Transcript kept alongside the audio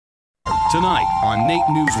Tonight on NAIT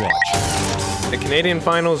NewsWatch. The Canadian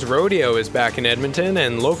Finals Rodeo is back in Edmonton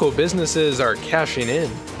and local businesses are cashing in.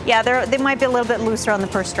 Yeah, they might be a little bit looser on the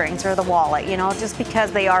purse strings or the wallet, you know, just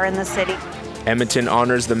because they are in the city. Edmonton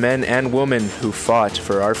honors the men and women who fought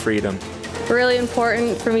for our freedom. Really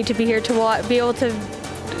important for me to be here to be able to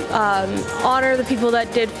honor the people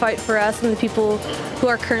that did fight for us and the people who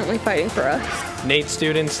are currently fighting for us. NAIT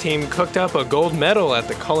students team cooked up a gold medal at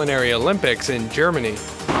the Culinary Olympics in Germany.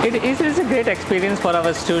 It is a great experience for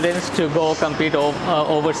our students to go compete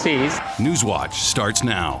overseas. NewsWatch starts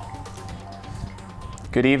now.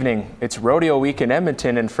 Good evening. It's Rodeo Week in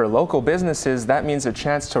Edmonton, and for local businesses, that means a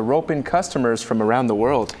chance to rope in customers from around the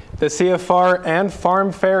world. The CFR and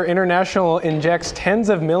Farm Fair International injects tens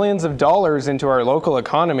of millions of dollars into our local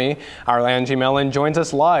economy. Our Angie Mellon joins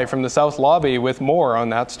us live from the South Lobby with more on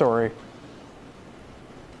that story.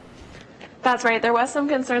 That's right. There was some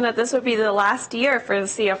concern that this would be the last year for the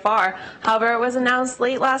CFR. However, it was announced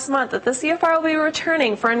late last month that the CFR will be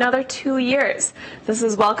returning for another 2 years. This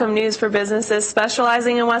is welcome news for businesses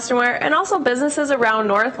specializing in Western wear and also businesses around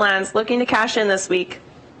Northlands looking to cash in this week.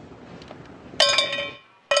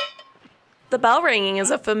 The bell ringing is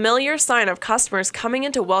a familiar sign of customers coming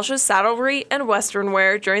into Welsh's saddlery and Western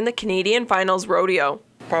wear during the Canadian Finals Rodeo.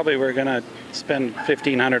 Probably we're going to spend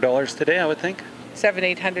 $1,500 today, I would think.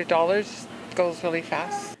 $700-800 goes really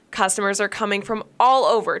fast. Customers are coming from all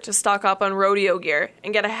over to stock up on rodeo gear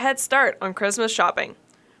and get a head start on Christmas shopping,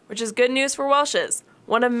 which is good news for Welsh's,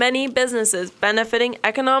 one of many businesses benefiting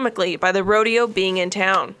economically by the rodeo being in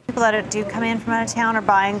town. People that do come in from out of town are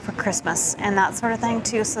buying for Christmas and that sort of thing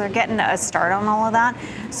too, so they're getting a start on all of that.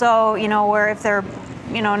 So, you know, where if they're,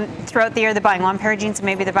 you know, throughout the year they're buying one pair of jeans, and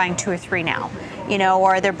maybe they're buying 2 or 3 now. You know,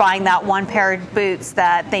 or they're buying that one pair of boots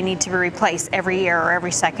that they need to be replaced every year or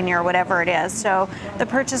every second year, or whatever it is. So the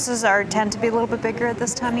purchases tend to be a little bit bigger at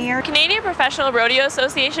this time of year. Canadian Professional Rodeo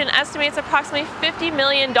Association estimates approximately $50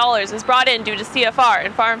 million is brought in due to CFR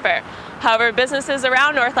and Farm Fair. However, businesses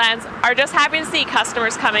around Northlands are just happy to see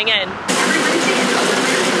customers coming in.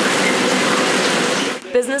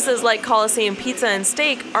 Businesses like Coliseum Pizza and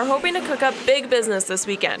Steak are hoping to cook up big business this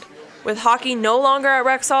weekend. With hockey no longer at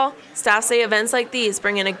Rexall, staff say events like these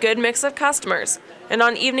bring in a good mix of customers. And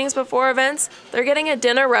on evenings before events, they're getting a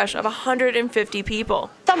dinner rush of 150 people.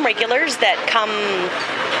 Some regulars that come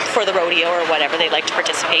for the rodeo or whatever, they like to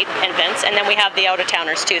participate in events. And then we have the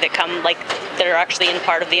out-of-towners too that come, like, that are actually in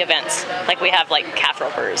part of the events. Like we have like calf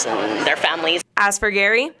ropers and their families. As for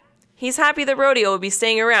Gary, he's happy the rodeo will be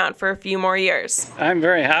staying around for a few more years. I'm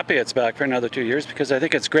very happy it's back for another 2 years because I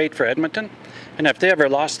think it's great for Edmonton. And if they ever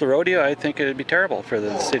lost the rodeo, I think it would be terrible for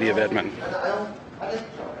the city of Edmonton.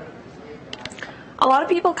 A lot of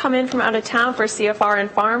people come in from out of town for CFR and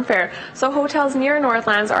Farm Fair, so hotels near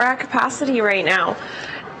Northlands are at capacity right now.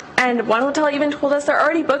 And one hotel even told us they're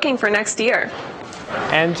already booking for next year.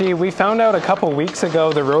 Angie, we found out a couple weeks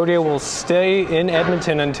ago the rodeo will stay in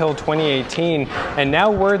Edmonton until 2018, and now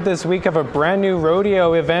word this week of a brand new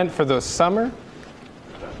rodeo event for the summer?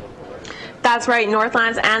 That's right,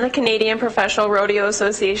 Northlands and the Canadian Professional Rodeo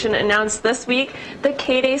Association announced this week the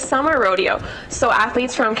K-Day Summer Rodeo. So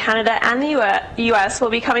athletes from Canada and the US will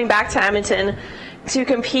be coming back to Edmonton to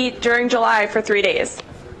compete during July for 3 days.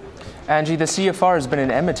 Angie, the CFR has been in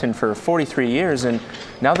Edmonton for 43 years, and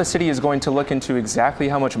now the city is going to look into exactly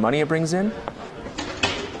how much money it brings in?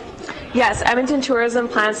 Yes, Edmonton Tourism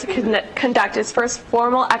plans to conduct its first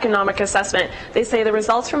formal economic assessment. They say the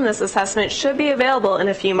results from this assessment should be available in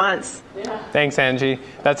a few months. Thanks, Angie.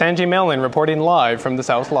 That's Angie Mellon reporting live from the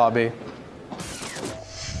South Lobby.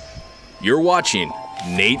 You're watching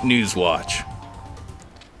NAIT NewsWatch.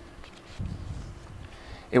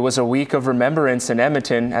 It was a week of remembrance in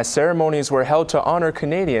Edmonton as ceremonies were held to honor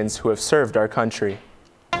Canadians who have served our country.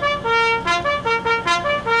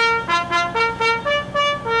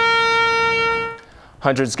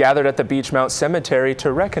 Hundreds gathered at the Beechmount Cemetery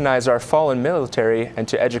to recognize our fallen military and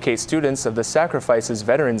to educate students of the sacrifices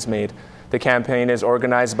veterans made. The campaign is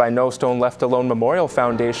organized by No Stone Left Alone Memorial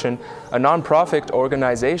Foundation, a nonprofit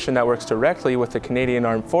organization that works directly with the Canadian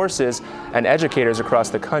Armed Forces and educators across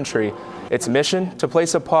the country. Its mission, to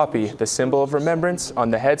place a poppy, the symbol of remembrance, on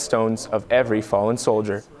the headstones of every fallen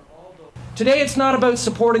soldier. Today it's not about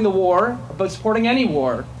supporting the war, about supporting any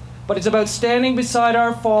war, but it's about standing beside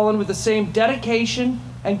our fallen with the same dedication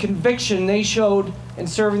and conviction they showed in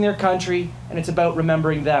serving their country, and it's about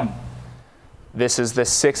remembering them. This is the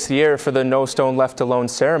 6th year for the No Stone Left Alone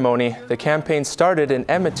ceremony. The campaign started in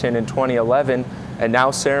Edmonton in 2011, and now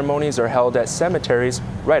ceremonies are held at cemeteries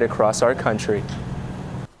right across our country.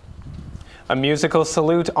 A musical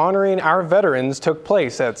salute honoring our veterans took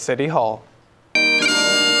place at City Hall.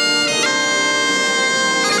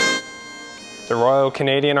 Royal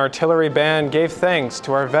Canadian Artillery Band gave thanks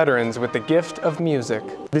to our veterans with the gift of music.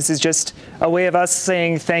 This is just a way of us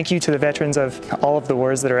saying thank you to the veterans of all of the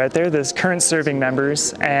wars that are out there, the current serving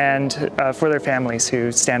members, and for their families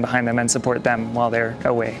who stand behind them and support them while they're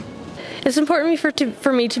away. It's important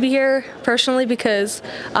for me to be here personally because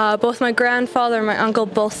both my grandfather and my uncle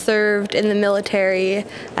both served in the military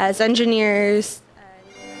as engineers.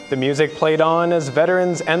 The music played on as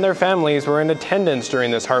veterans and their families were in attendance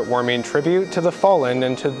during this heartwarming tribute to the fallen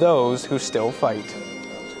and to those who still fight.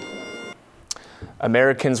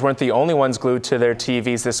 Americans weren't the only ones glued to their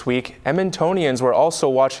TVs this week. Edmontonians were also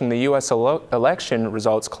watching the U.S. election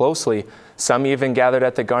results closely. Some even gathered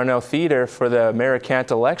at the Garnell Theatre for the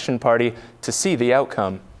Americant election party to see the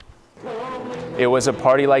outcome. It was a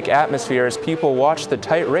party-like atmosphere as people watched the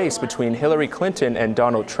tight race between Hillary Clinton and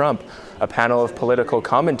Donald Trump. A panel of political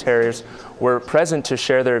commentators were present to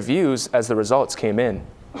share their views as the results came in.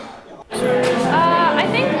 I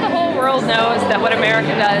think the whole world knows that what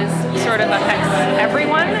America does sort of affects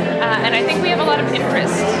everyone, and I think we have a lot of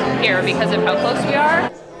interest here because of how close we are.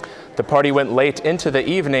 The party went late into the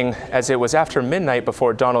evening as it was after midnight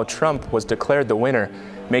before Donald Trump was declared the winner,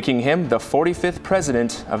 making him the 45th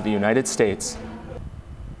president of the United States.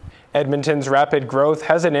 Edmonton's rapid growth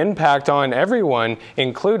has an impact on everyone,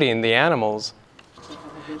 including the animals.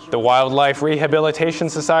 The Wildlife Rehabilitation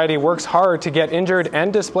Society works hard to get injured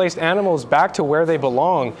and displaced animals back to where they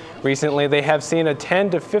belong. Recently, they have seen a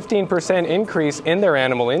 10 to 15% increase in their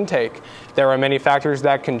animal intake. There are many factors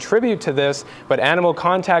that contribute to this, but animal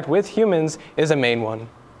contact with humans is a main one.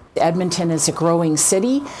 Edmonton is a growing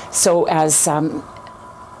city, so as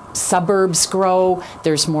suburbs grow,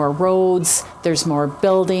 there's more roads, there's more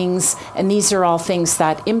buildings, and these are all things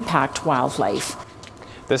that impact wildlife.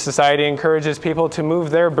 The Society encourages people to move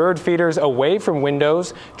their bird feeders away from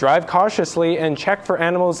windows, drive cautiously, and check for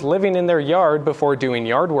animals living in their yard before doing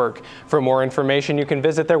yard work. For more information, you can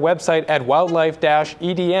visit their website at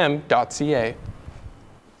wildlife-edm.ca.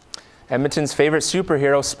 Edmonton's favorite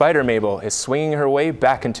superhero, Spider-Mabel, is swinging her way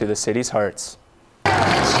back into the city's hearts.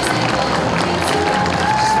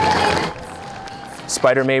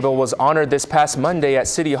 Spider-Mabel was honored this past Monday at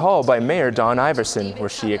City Hall by Mayor Dawn Iverson, where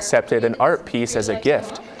she accepted an art piece as a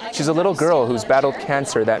gift. She's a little girl who's battled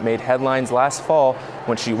cancer that made headlines last fall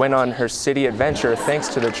when she went on her city adventure thanks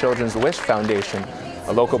to the Children's Wish Foundation.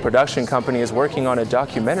 A local production company is working on a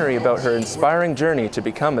documentary about her inspiring journey to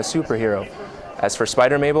become a superhero. As for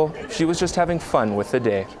Spider-Mabel, she was just having fun with the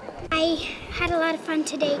day. I had a lot of fun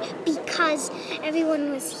today because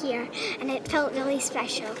everyone was here and it felt really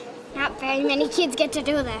special. Not very many kids get to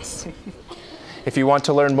do this. If you want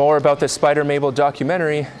to learn more about the Spider-Mabel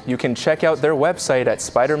documentary, you can check out their website at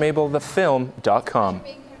spidermabelthefilm.com.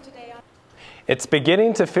 It's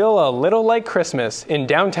beginning to feel a little like Christmas. In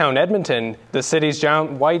downtown Edmonton, the city's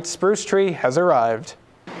giant white spruce tree has arrived.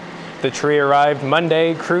 The tree arrived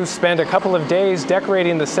Monday. Crews spent a couple of days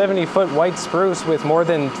decorating the 70-foot white spruce with more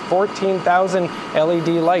than 14,000 LED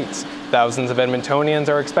lights. Thousands of Edmontonians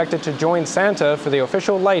are expected to join Santa for the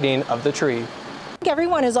official lighting of the tree.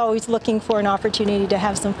 Everyone is always looking for an opportunity to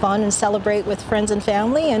have some fun and celebrate with friends and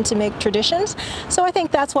family and to make traditions. So I think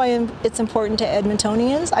that's why it's important to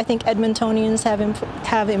Edmontonians. I think Edmontonians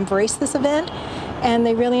have embraced this event and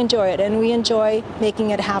they really enjoy it, and we enjoy making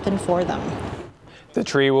it happen for them. The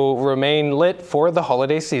tree will remain lit for the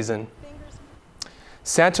holiday season.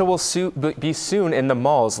 Santa will be soon in the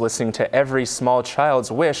malls listening to every small child's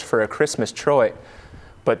wish for a Christmas toy.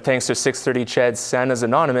 But thanks to 630 CHED's Santa's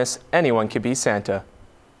Anonymous, anyone can be Santa.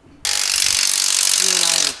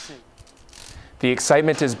 The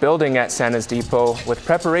excitement is building at Santa's Depot with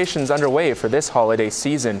preparations underway for this holiday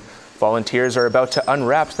season. Volunteers are about to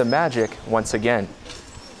unwrap the magic once again.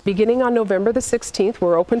 Beginning on November the 16th,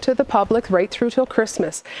 we're open to the public right through till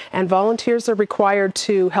Christmas, and volunteers are required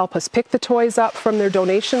to help us pick the toys up from their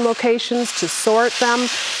donation locations, to sort them,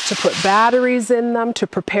 to put batteries in them, to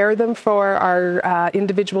prepare them for our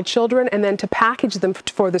individual children, and then to package them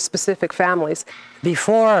for the specific families.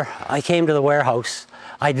 Before I came to the warehouse,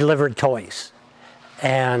 I delivered toys,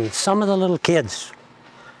 and some of the little kids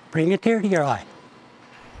bring a tear to your eye.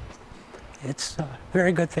 It's a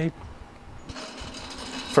very good thing.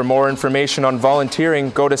 For more information on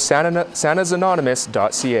volunteering, go to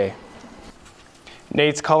santasanonymous.ca.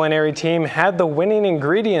 NAIT's culinary team had the winning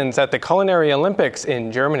ingredients at the Culinary Olympics in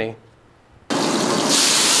Germany.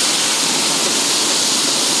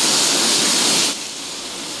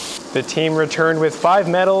 The team returned with 5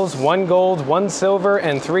 medals, 1 gold, 1 silver,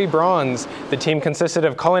 and 3 bronze. The team consisted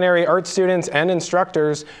of culinary art students and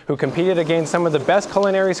instructors who competed against some of the best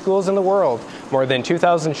culinary schools in the world. More than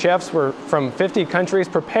 2,000 chefs were from 50 countries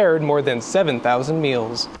prepared more than 7,000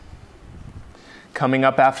 meals. Coming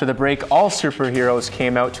up after the break, all superheroes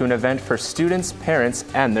came out to an event for students, parents,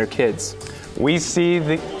 and their kids. We see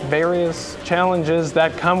the various challenges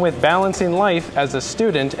that come with balancing life as a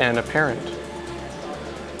student and a parent.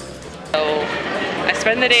 So I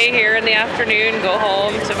spend the day here in the afternoon, go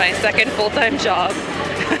home to my second full-time job.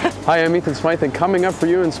 Hi, I'm Ethan Smythe, and coming up for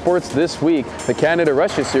you in sports this week, the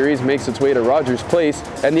Canada-Russia series makes its way to Rogers Place,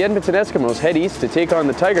 and the Edmonton Eskimos head east to take on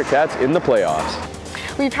the Tiger Cats in the playoffs.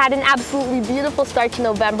 We've had an absolutely beautiful start to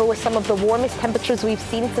November with some of the warmest temperatures we've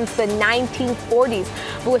seen since the 1940s.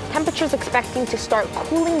 But with temperatures expecting to start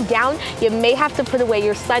cooling down, you may have to put away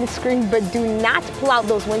your sunscreen, but do not pull out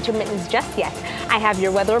those winter mittens just yet. I have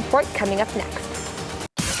your weather report coming up next.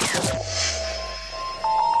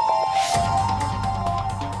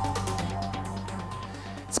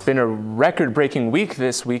 It's been a record-breaking week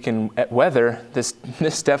this week in weather. This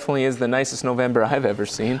definitely is the nicest November I've ever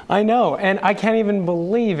seen. I know, and I can't even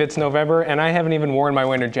believe it's November, and I haven't even worn my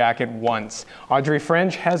winter jacket once. Audrey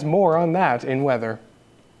French has more on that in weather.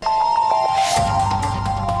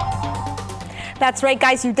 That's right,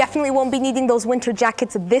 guys. You definitely won't be needing those winter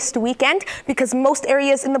jackets this weekend because most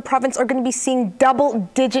areas in the province are going to be seeing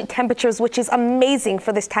double-digit temperatures, which is amazing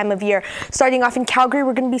for this time of year. Starting off in Calgary,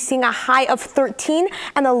 we're going to be seeing a high of 13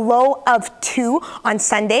 and a low of 2 on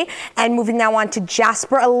Sunday. And moving now on to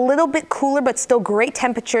Jasper, a little bit cooler, but still great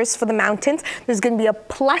temperatures for the mountains. There's going to be a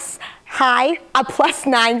 +9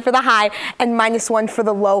 for the high and -1 for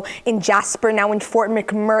the low in Jasper. Now in Fort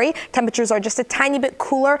McMurray, temperatures are just a tiny bit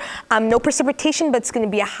cooler. No precipitation, but it's going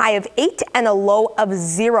to be a high of 8 and a low of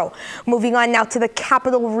 0. Moving on now to the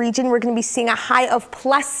capital region, we're going to be seeing a high of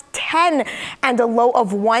 +10 and a low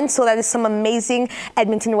of 1. So that is some amazing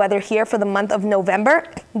Edmonton weather here for the month of November.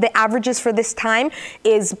 The averages for this time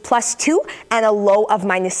is +2 and a low of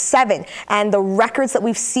 -7. And the records that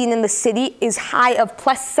we've seen in the city is high of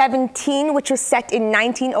 +17. Which was set in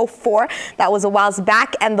 1904. That was a while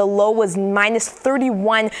back, and the low was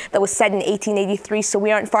 -31 that was set in 1883. So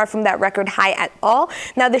we aren't far from that record high at all.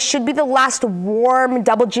 Now this should be the last warm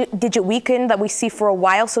double-digit weekend that we see for a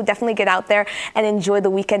while. So definitely get out there and enjoy the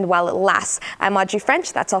weekend while it lasts. I'm Audrey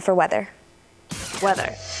French. That's all for weather.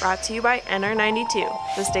 Weather brought to you by NR92,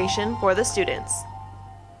 the station for the students.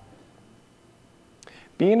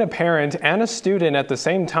 Being a parent and a student at the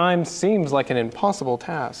same time seems like an impossible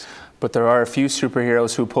task. But there are a few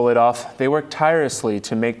superheroes who pull it off. They work tirelessly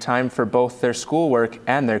to make time for both their schoolwork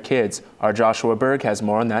and their kids. Our Joshua Berg has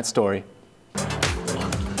more on that story.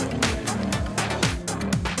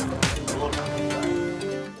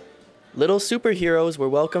 Little superheroes were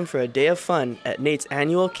welcome for a day of fun at NAIT's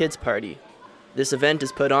annual Kids Party. This event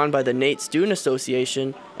is put on by the NAIT Student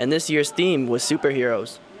Association, and this year's theme was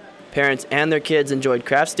superheroes. Parents and their kids enjoyed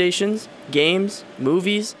craft stations, games,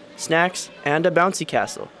 movies, snacks, and a bouncy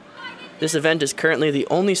castle. This event is currently the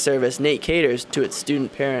only service NAIT caters to its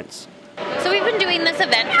student parents. So we've been doing this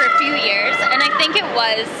event for a few years, and I think it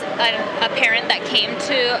was a parent that came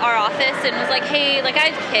to our office and was like, hey, like I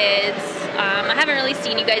have kids, I haven't really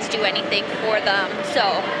seen you guys do anything for them,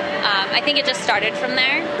 so I think it just started from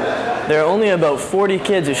there. There are only about 40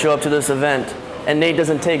 kids who show up to this event, and NAIT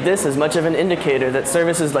doesn't take this as much of an indicator that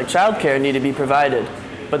services like childcare need to be provided,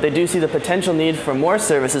 but they do see the potential need for more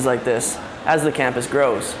services like this as the campus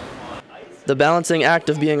grows. The balancing act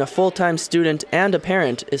of being a full-time student and a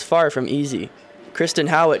parent is far from easy. Kristen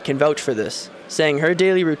Howitt can vouch for this, saying her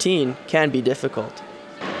daily routine can be difficult.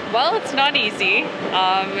 Well, it's not easy.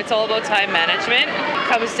 It's all about time management. It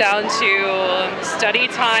comes down to study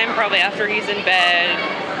time, probably after he's in bed,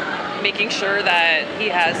 making sure that he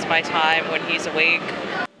has my time when he's awake.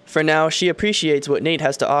 For now, she appreciates what NAIT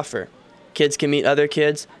has to offer. Kids can meet other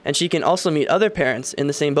kids, and she can also meet other parents in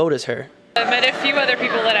the same boat as her. I've met a few other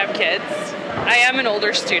people that have kids. I am an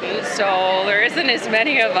older student, so there isn't as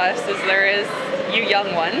many of us as there is you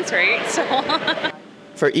young ones, right? So.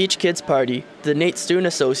 For each kids' party, the NAIT Student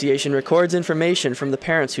Association records information from the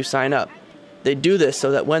parents who sign up. They do this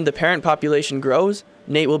so that when the parent population grows,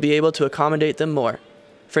 NAIT will be able to accommodate them more.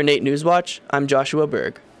 For NAIT NewsWatch, I'm Joshua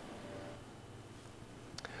Berg.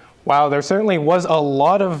 Wow, there certainly was a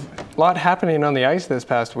lot happening on the ice this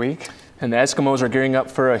past week. And the Eskimos are gearing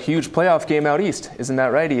up for a huge playoff game out east. Isn't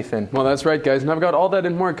that right, Ethan? Well, that's right, guys. And I've got all that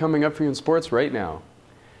and more coming up for you in sports right now.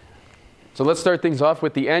 So let's start things off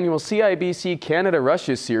with the annual CIBC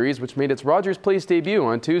Canada-Russia series, which made its Rogers Place debut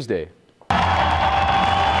on Tuesday.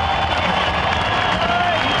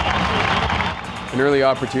 An early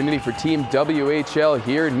opportunity for Team WHL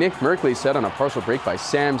here. Nick Merkley set on a partial break by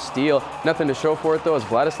Sam Steele. Nothing to show for it though as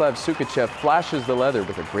Vladislav Sukachev flashes the leather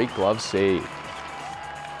with a great glove save.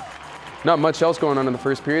 Not much else going on in the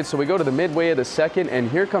first period, so we go to the midway of the second,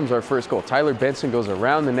 and here comes our first goal. Tyler Benson goes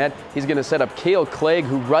around the net. He's going to set up Cale Clegg,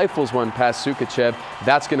 who rifles one past Sukachev.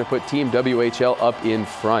 That's going to put Team WHL up in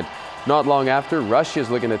front. Not long after, Russia's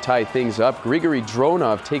looking to tie things up. Grigory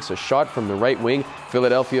Dronov takes a shot from the right wing.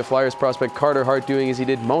 Philadelphia Flyers prospect Carter Hart doing as he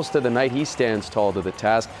did most of the night. He stands tall to the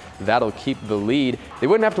task. That'll keep the lead. They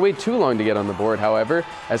wouldn't have to wait too long to get on the board, however,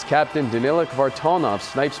 as captain Danila Kvartalnov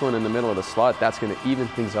snipes one in the middle of the slot. That's going to even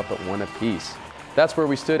things up at 1 apiece. That's where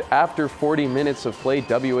we stood after 40 minutes of play.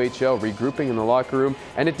 WHL regrouping in the locker room,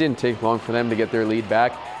 and it didn't take long for them to get their lead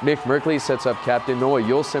back. Nick Merkley sets up captain Noah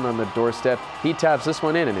Yulson on the doorstep. He taps this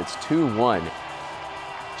one in, and it's 2-1.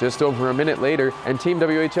 Just over a minute later, and Team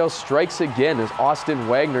WHL strikes again as Austin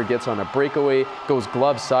Wagner gets on a breakaway, goes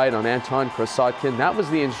glove side on Anton Krasotkin. That was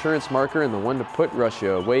the insurance marker and the one to put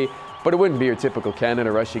Russia away. But it wouldn't be your typical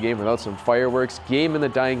Canada-Russia game without some fireworks. Game in the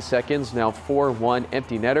dying seconds, now 4-1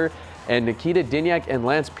 empty netter. And Nikita Dignac and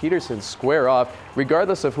Lance Peterson square off.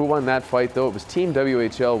 Regardless of who won that fight, though, it was Team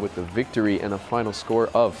WHL with the victory and a final score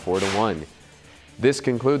of 4-1. This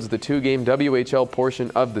concludes the two-game WHL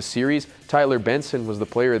portion of the series. Tyler Benson was the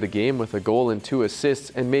player of the game with a goal and 2 assists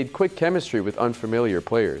and made quick chemistry with unfamiliar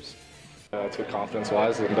players. It's good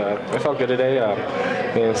confidence-wise, and I felt good today.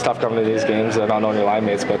 It's tough coming to these games not knowing your line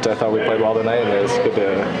mates, but I thought we played well tonight, and it was good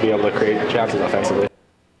to be able to create chances offensively.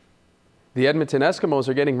 The Edmonton Eskimos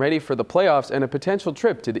are getting ready for the playoffs and a potential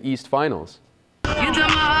trip to the East Finals.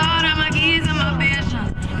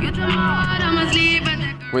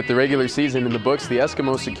 With the regular season in the books, the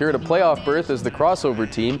Eskimos secured a playoff berth as the crossover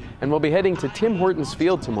team and will be heading to Tim Hortons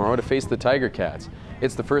Field tomorrow to face the Tiger Cats.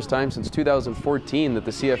 It's the first time since 2014 that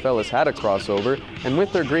the CFL has had a crossover, and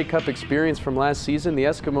with their Grey Cup experience from last season, the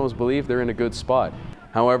Eskimos believe they're in a good spot.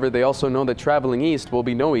 However, they also know that traveling east will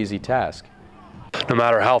be no easy task. No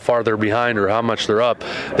matter how far they're behind or how much they're up,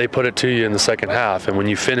 they put it to you in the second half. And when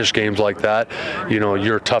you finish games like that, you know,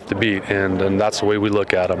 you're tough to beat. And that's the way we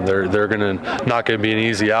look at them. They're not going to be an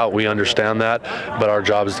easy out. We understand that, but our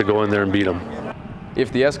job is to go in there and beat them.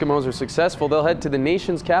 If the Eskimos are successful, they'll head to the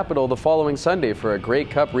nation's capital the following Sunday for a Grey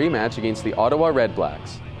Cup rematch against the Ottawa Red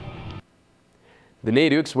Blacks. The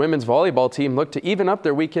NAIT women's volleyball team looked to even up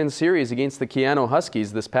their weekend series against the Keano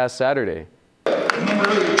Huskies this past Saturday.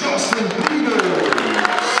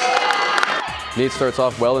 NAIT starts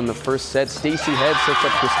off well in the first set. Stacey Head sets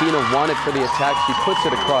up Christina Wannett for the attack. She puts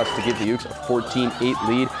it across to give the Ukes a 14-8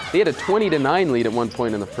 lead. They had a 20-9 lead at one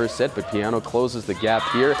point in the first set, but Keano closes the gap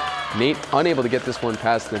here. NAIT unable to get this one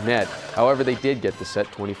past the net. However, they did get the set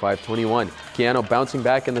 25-21. Keano bouncing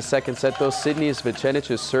back in the second set, though. Sydney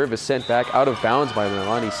Svechenich's serve is sent back out of bounds by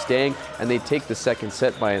Leilani Stang, and they take the second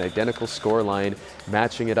set by an identical scoreline,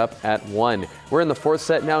 matching it up at 1. We're in the fourth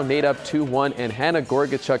set now. NAIT up 2-1, and Hannah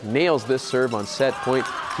Gorgachuk nails this serve on set point.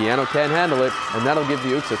 Keano can't handle it, and that'll give the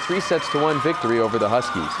Ukes a 3-1 victory over the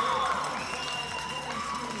Huskies.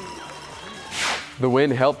 The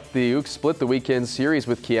win helped the Ukes split the weekend series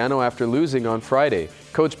with Keano after losing on Friday.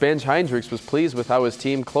 Coach Benj Heinrichs was pleased with how his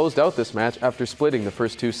team closed out this match after splitting the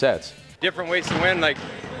first 2 sets. Different ways to win, like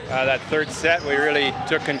that third set we really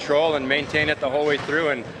took control and maintained it the whole way through,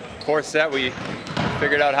 and fourth set we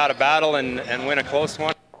figured out how to battle and win a close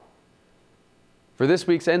one. For this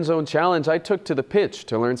week's End Zone Challenge, I took to the pitch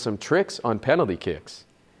to learn some tricks on penalty kicks.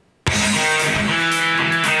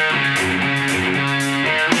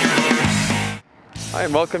 Hi,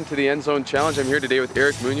 and welcome to the End Zone Challenge. I'm here today with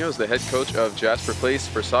Eric Munoz, the head coach of Jasper Place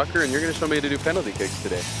for soccer, and you're going to show me how to do penalty kicks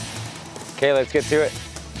today. Okay, let's get to it.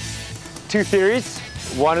 2 theories.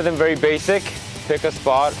 One of them very basic. Pick a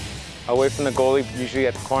spot away from the goalie, usually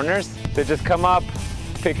at the corners. So just come up,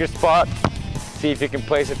 pick your spot, see if you can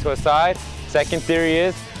place it to a side. Second theory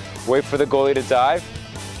is wait for the goalie to dive,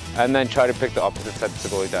 and then try to pick the opposite side that the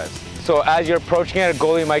goalie dives. So as you're approaching it, a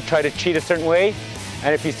goalie might try to cheat a certain way,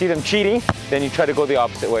 and if you see them cheating, then you try to go the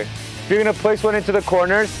opposite way. If you're gonna place one into the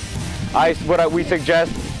corners, we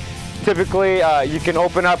suggest, typically you can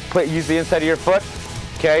open up, use the inside of your foot,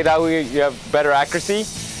 okay? That way you have better accuracy.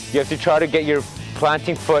 You have to try to get your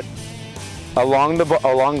planting foot along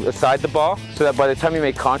the side of the ball, so that by the time you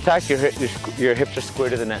make contact, your hips are square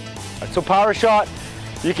to the net. So power shot,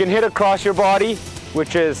 you can hit across your body,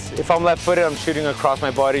 which is, if I'm left-footed, I'm shooting across my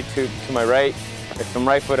body to my right. If I'm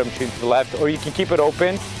right-footed, I'm shooting to the left. Or you can keep it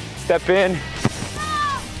open, step in,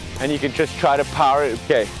 and you can just try to power it.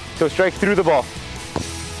 Okay, so strike through the ball.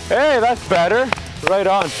 Hey, that's better. Right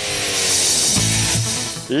on.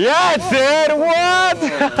 Yeah, dude, what?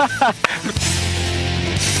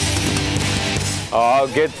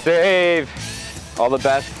 Oh, good save. All the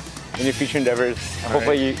best in your future endeavors.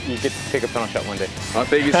 Hopefully you get to take a penalty shot one day. Well,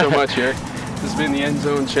 thank you so much, Eric. This has been the End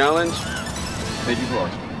Zone Challenge. Thank you for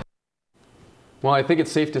watching. Well, I think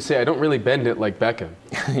it's safe to say I don't really bend it like Beckham.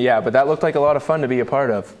 Yeah, but that looked like a lot of fun to be a part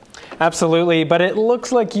of. Absolutely, but it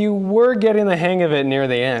looks like you were getting the hang of it near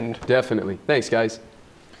the end. Definitely. Thanks, guys.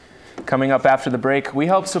 Coming up after the break, we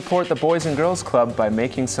help support the Boys and Girls Club by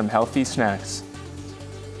making some healthy snacks.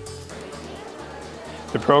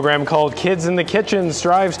 The program called Kids in the Kitchen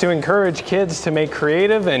strives to encourage kids to make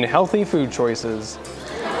creative and healthy food choices.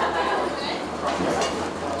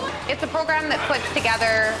 It's a program that puts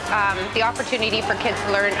together the opportunity for kids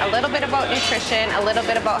to learn a little bit about nutrition, a little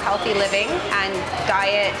bit about healthy living and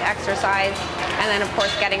diet, exercise, and then of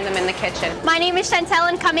course getting them in the kitchen. My name is Chantel,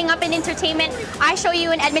 and coming up in entertainment, I show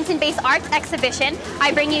you an Edmonton-based arts exhibition.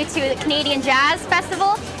 I bring you to the Canadian Jazz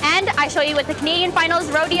Festival, and I show you what the Canadian Finals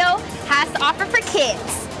Rodeo has to offer for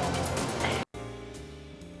kids.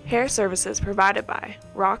 Hair services provided by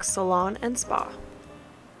Rock Salon and Spa.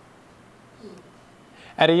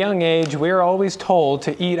 At a young age, we are always told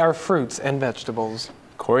to eat our fruits and vegetables.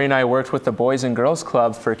 Corey and I worked with the Boys and Girls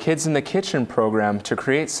Club for Kids in the Kitchen program to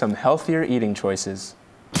create some healthier eating choices.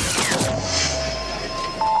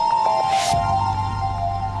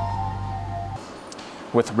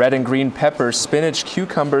 With red and green peppers, spinach,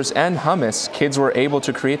 cucumbers, and hummus, kids were able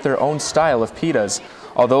to create their own style of pitas.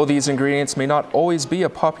 Although these ingredients may not always be a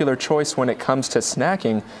popular choice when it comes to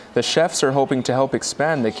snacking, the chefs are hoping to help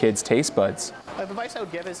expand the kids' taste buds. The advice I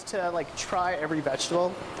would give is to try every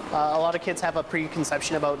vegetable. A lot of kids have a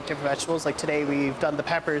preconception about different vegetables. Like today we've done the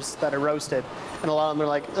peppers that are roasted, and a lot of them are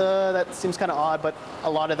like, that seems kind of odd, but a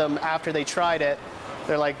lot of them, after they tried it,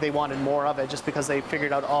 they're like they wanted more of it just because they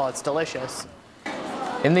figured out, oh, it's delicious.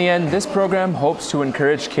 In the end, this program hopes to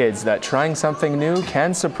encourage kids that trying something new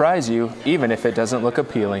can surprise you, even if it doesn't look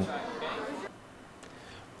appealing.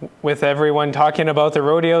 With everyone talking about the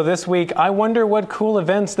rodeo this week, I wonder what cool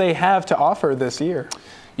events they have to offer this year.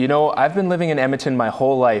 You know, I've been living in Edmonton my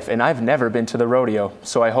whole life, and I've never been to the rodeo.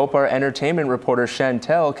 So I hope our entertainment reporter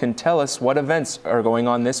Chantel can tell us what events are going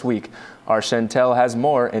on this week. Our Chantel has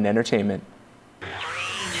more in entertainment.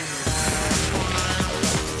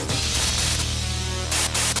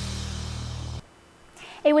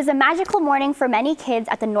 It was a magical morning for many kids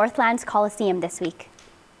at the Northlands Coliseum this week.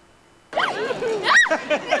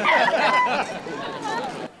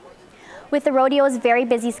 With the rodeo's very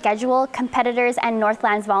busy schedule, competitors and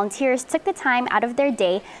Northlands volunteers took the time out of their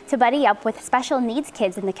day to buddy up with special needs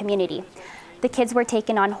kids in the community. The kids were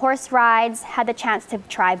taken on horse rides, had the chance to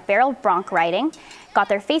try barrel bronc riding, got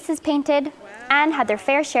their faces painted, and had their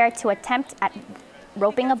fair share to attempt at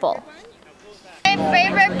roping a bull. My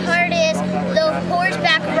favorite part is the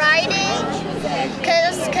horseback riding,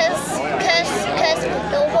 because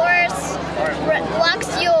the horse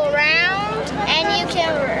walks you around and you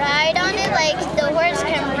can ride on it. Like the horse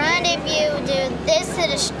can run if you do this to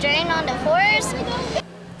the strain on the horse.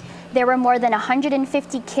 There were more than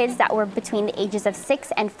 150 kids that were between the ages of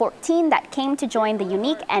 6 and 14 that came to join the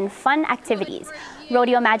unique and fun activities.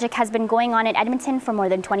 Rodeo Magic has been going on in Edmonton for more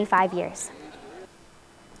than 25 years.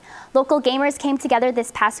 Local gamers came together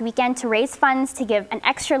this past weekend to raise funds to give an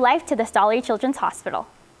extra life to the Stollery Children's Hospital.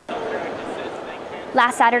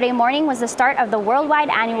 Last Saturday morning was the start of the worldwide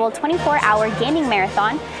annual 24-hour gaming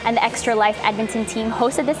marathon, and the Extra Life Edmonton team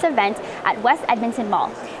hosted this event at West Edmonton Mall.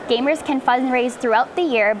 Gamers can fundraise throughout the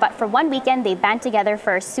year, but for one weekend they band together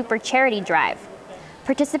for a super charity drive.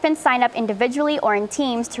 Participants sign up individually or in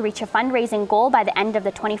teams to reach a fundraising goal by the end of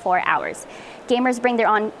the 24 hours. Gamers bring their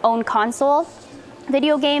own console,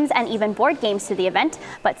 video games, and even board games to the event,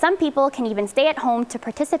 but some people can even stay at home to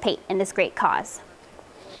participate in this great cause.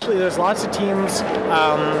 Actually, there's lots of teams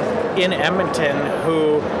in Edmonton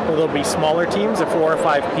who there'll be smaller teams of 4 or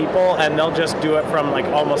 5 people, and they'll just do it from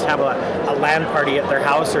almost have a LAN party at their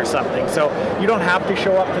house or something. So you don't have to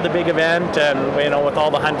show up to the big event, and with all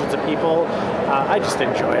the hundreds of people. I just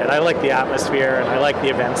enjoy it. I like the atmosphere, and I like the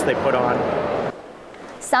events they put on.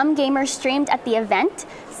 Some gamers streamed at the event,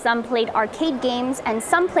 some played arcade games, and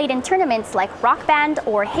some played in tournaments like Rock Band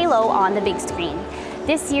or Halo on the big screen.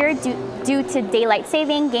 This year, due to daylight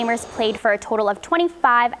saving, gamers played for a total of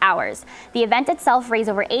 25 hours. The event itself raised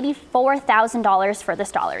over $84,000 for the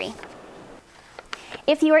Stollery.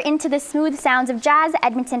 If you are into the smooth sounds of jazz,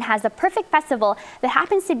 Edmonton has the perfect festival that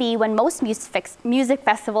happens to be when most music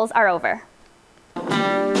festivals are over.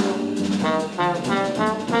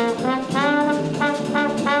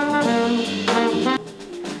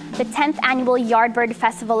 The 10th annual Yardbird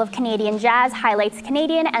Festival of Canadian Jazz highlights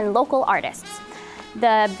Canadian and local artists.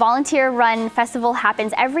 The volunteer-run festival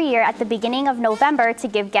happens every year at the beginning of November to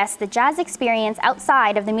give guests the jazz experience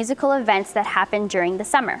outside of the musical events that happen during the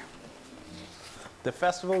summer. The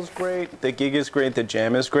festival's great, the gig is great, the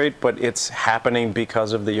jam is great, but it's happening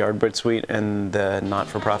because of the Yardbird Suite and the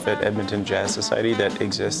not-for-profit Edmonton Jazz Society that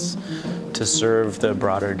exists to serve the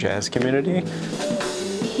broader jazz community.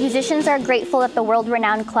 Musicians are grateful that the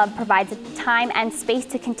world-renowned club provides time and space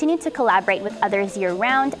to continue to collaborate with others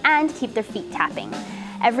year-round and keep their feet tapping.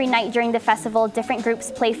 Every night during the festival, different groups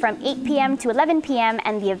play from 8 p.m. to 11 p.m.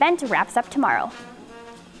 and the event wraps up tomorrow.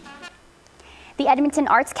 The Edmonton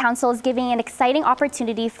Arts Council is giving an exciting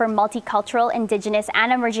opportunity for multicultural, Indigenous,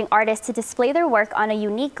 and emerging artists to display their work on a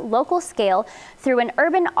unique local scale through an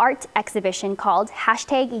urban art exhibition called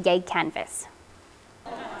 #YegCanvas.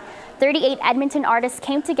 38 Edmonton artists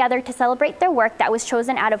came together to celebrate their work that was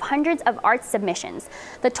chosen out of hundreds of art submissions.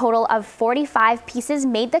 The total of 45 pieces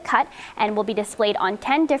made the cut and will be displayed on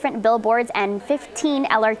 10 different billboards and 15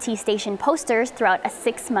 LRT station posters throughout a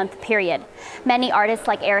 6-month period. Many artists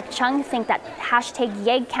like Eric Chung think that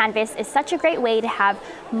 #YegCanvas is such a great way to have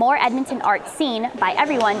more Edmonton art seen by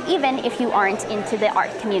everyone, even if you aren't into the art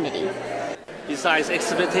community. Besides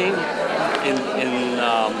exhibiting in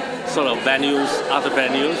sort of venues, other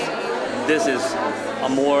venues, this is a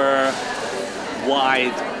more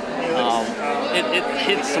wide, it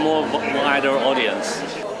hits a more wider audience.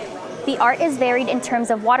 The art is varied in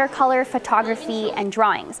terms of watercolor, photography, and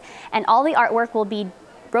drawings, and all the artwork will be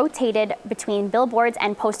rotated between billboards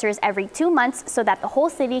and posters every 2 months so that the whole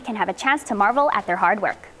city can have a chance to marvel at their hard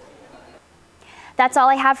work. That's all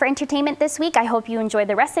I have for entertainment this week. I hope you enjoy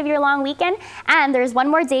the rest of your long weekend, and there's one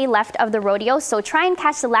more day left of the rodeo, so try and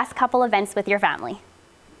catch the last couple events with your family.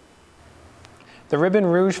 The Ribbon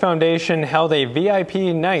Rouge Foundation held a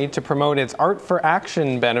VIP night to promote its Art for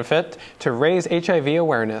Action benefit to raise HIV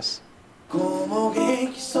awareness.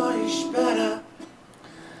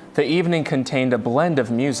 The evening contained a blend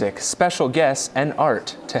of music, special guests, and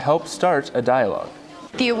art to help start a dialogue.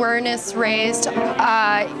 The awareness raised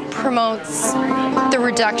promotes the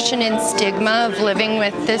reduction in stigma of living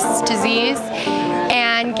with this disease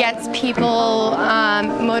and gets people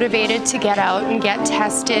motivated to get out and get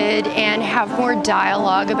tested and have more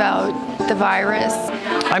dialogue about the virus.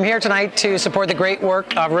 I'm here tonight to support the great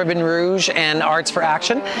work of Ribbon Rouge and Arts for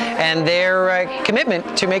Action and their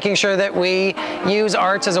commitment to making sure that we use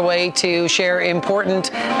arts as a way to share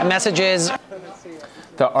important messages.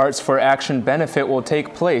 The Arts for Action benefit will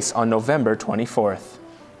take place on November 24th.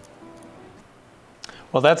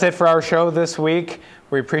 Well, that's it for our show this week.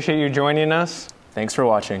 We appreciate you joining us. Thanks for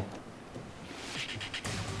watching.